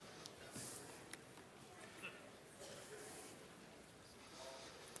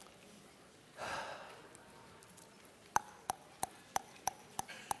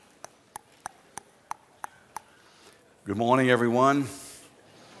Good morning, everyone.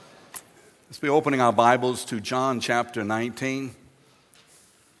 Let's be opening our Bibles to John chapter 19.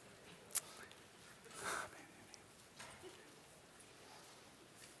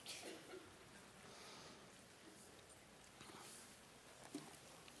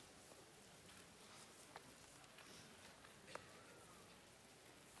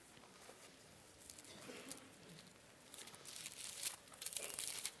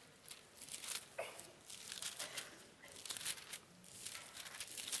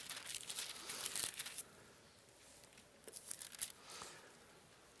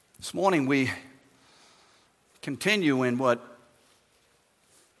 This morning we continue in what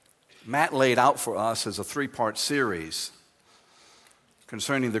Matt laid out for us as a three-part series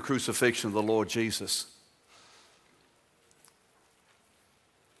concerning the crucifixion of the Lord Jesus.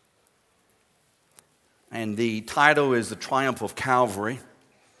 And the title is The Triumph of Calvary.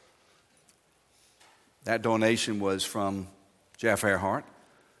 That donation was from Jeff Earhart.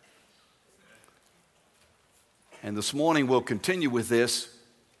 And this morning we'll continue with this.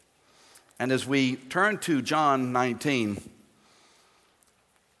 And as we turn to John 19,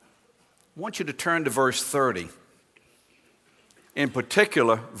 I want you to turn to verse 30. In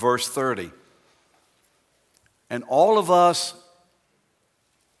particular, verse 30. And all of us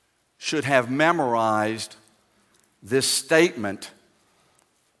should have memorized this statement,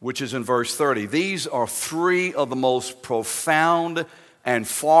 which is in verse 30. These are three of the most profound and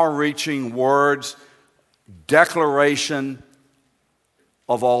far-reaching words, declaration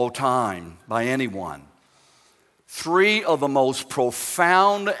of all time by anyone. Three of the most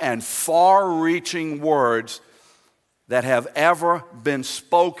profound and far-reaching words that have ever been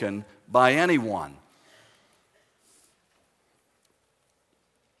spoken by anyone.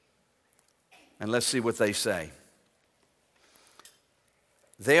 And let's see what they say.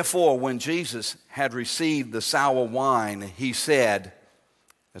 Therefore, when Jesus had received the sour wine, he said,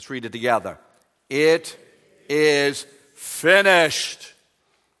 let's read it together, "It is finished."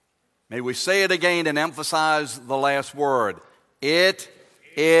 May we say it again and emphasize the last word. It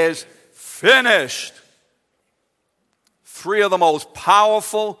is finished. Three of the most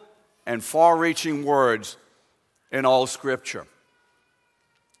powerful and far-reaching words in all Scripture.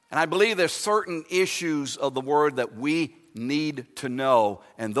 And I believe there's certain issues of the word that we need to know.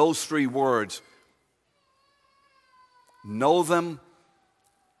 And those three words, know them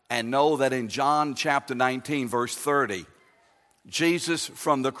and know that in John chapter 19, verse 30, Jesus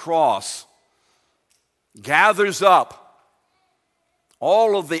from the cross gathers up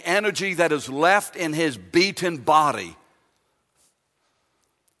all of the energy that is left in his beaten body.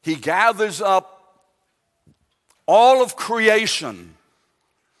 He gathers up all of creation,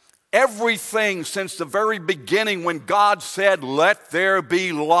 everything since the very beginning when God said, "Let there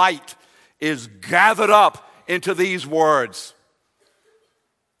be light," is gathered up into these words.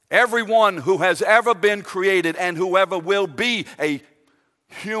 Everyone who has ever been created and whoever will be a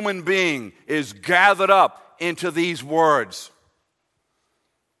human being is gathered up into these words.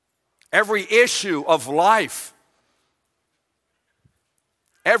 Every issue of life,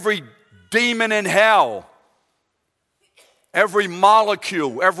 every demon in hell, every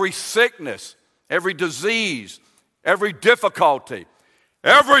molecule, every sickness, every disease, every difficulty,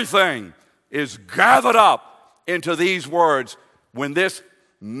 everything is gathered up into these words when this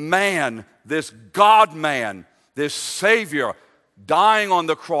man, this God-man, this Savior dying on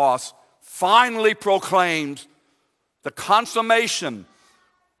the cross finally proclaims the consummation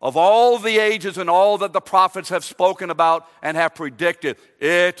of all the ages and all that the prophets have spoken about and have predicted.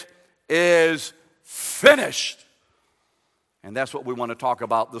 It is finished. And that's what we want to talk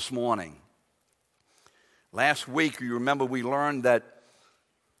about this morning. Last week, you remember we learned that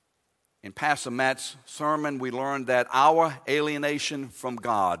in Pastor Matt's sermon, we learned that our alienation from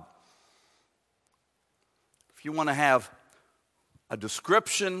God, if you want to have a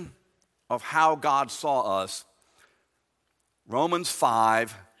description of how God saw us, Romans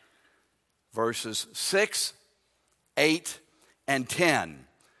 5, verses 6, 8, and 10.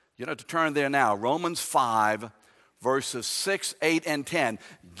 You don't have to turn there now. Romans 5, verses 6, 8, and 10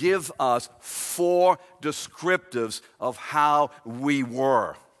 give us four descriptives of how we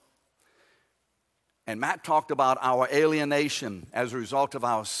were. And Matt talked about our alienation as a result of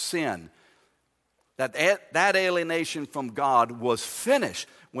our sin. That alienation from God was finished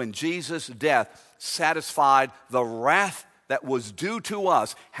when Jesus' death satisfied the wrath that was due to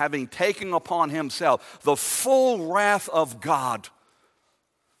us, having taken upon himself the full wrath of God.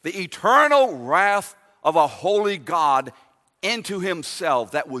 The eternal wrath of a holy God into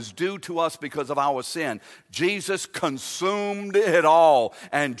himself that was due to us because of our sin. Jesus consumed it all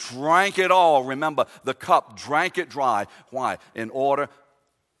and drank it all. Remember, the cup, drank it dry. Why? In order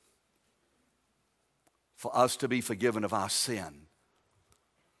for us to be forgiven of our sin.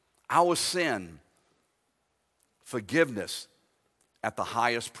 Our sin, forgiveness at the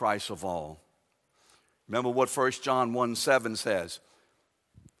highest price of all. Remember what 1 John 1:7 says.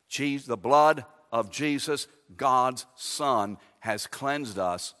 The blood of Jesus, God's Son, has cleansed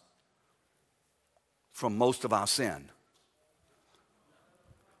us from most of our sin.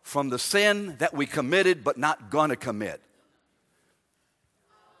 From the sin that we committed but not gonna commit.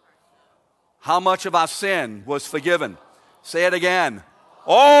 How much of our sin was forgiven? Say it again.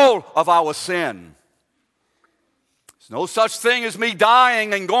 All of our sin. There's no such thing as me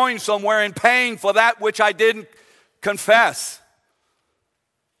dying and going somewhere and paying for that which I didn't confess.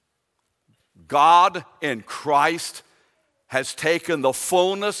 God in Christ has taken the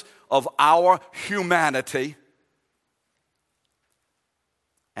fullness of our humanity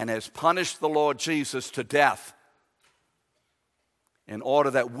and has punished the Lord Jesus to death in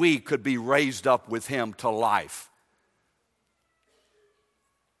order that we could be raised up with him to life.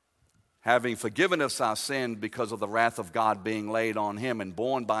 Having forgiven us our sin because of the wrath of God being laid on him and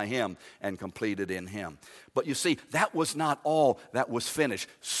borne by him and completed in him. But you see, that was not all that was finished.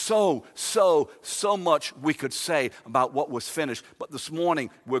 So much we could say about what was finished. But this morning,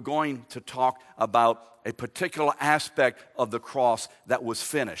 we're going to talk about a particular aspect of the cross that was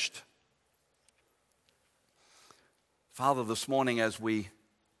finished. Father, this morning as we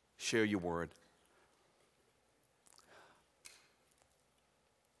share your word,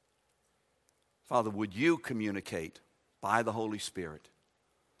 Father, would you communicate by the Holy Spirit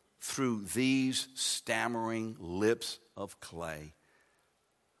through these stammering lips of clay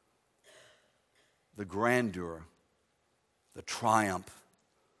the grandeur, the triumph,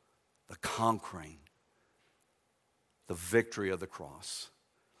 the conquering, the victory of the cross.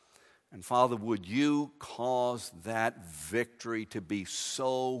 And Father, would you cause that victory to be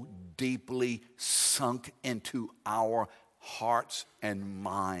so deeply sunk into our hearts and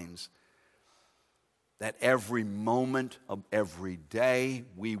minds that every moment of every day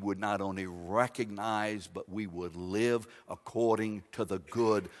we would not only recognize, but we would live according to the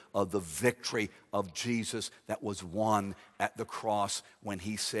good of the victory of Jesus that was won at the cross when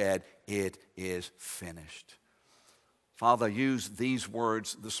he said, "It is finished." Father, use these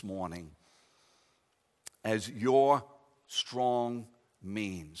words this morning as your strong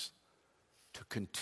means to continue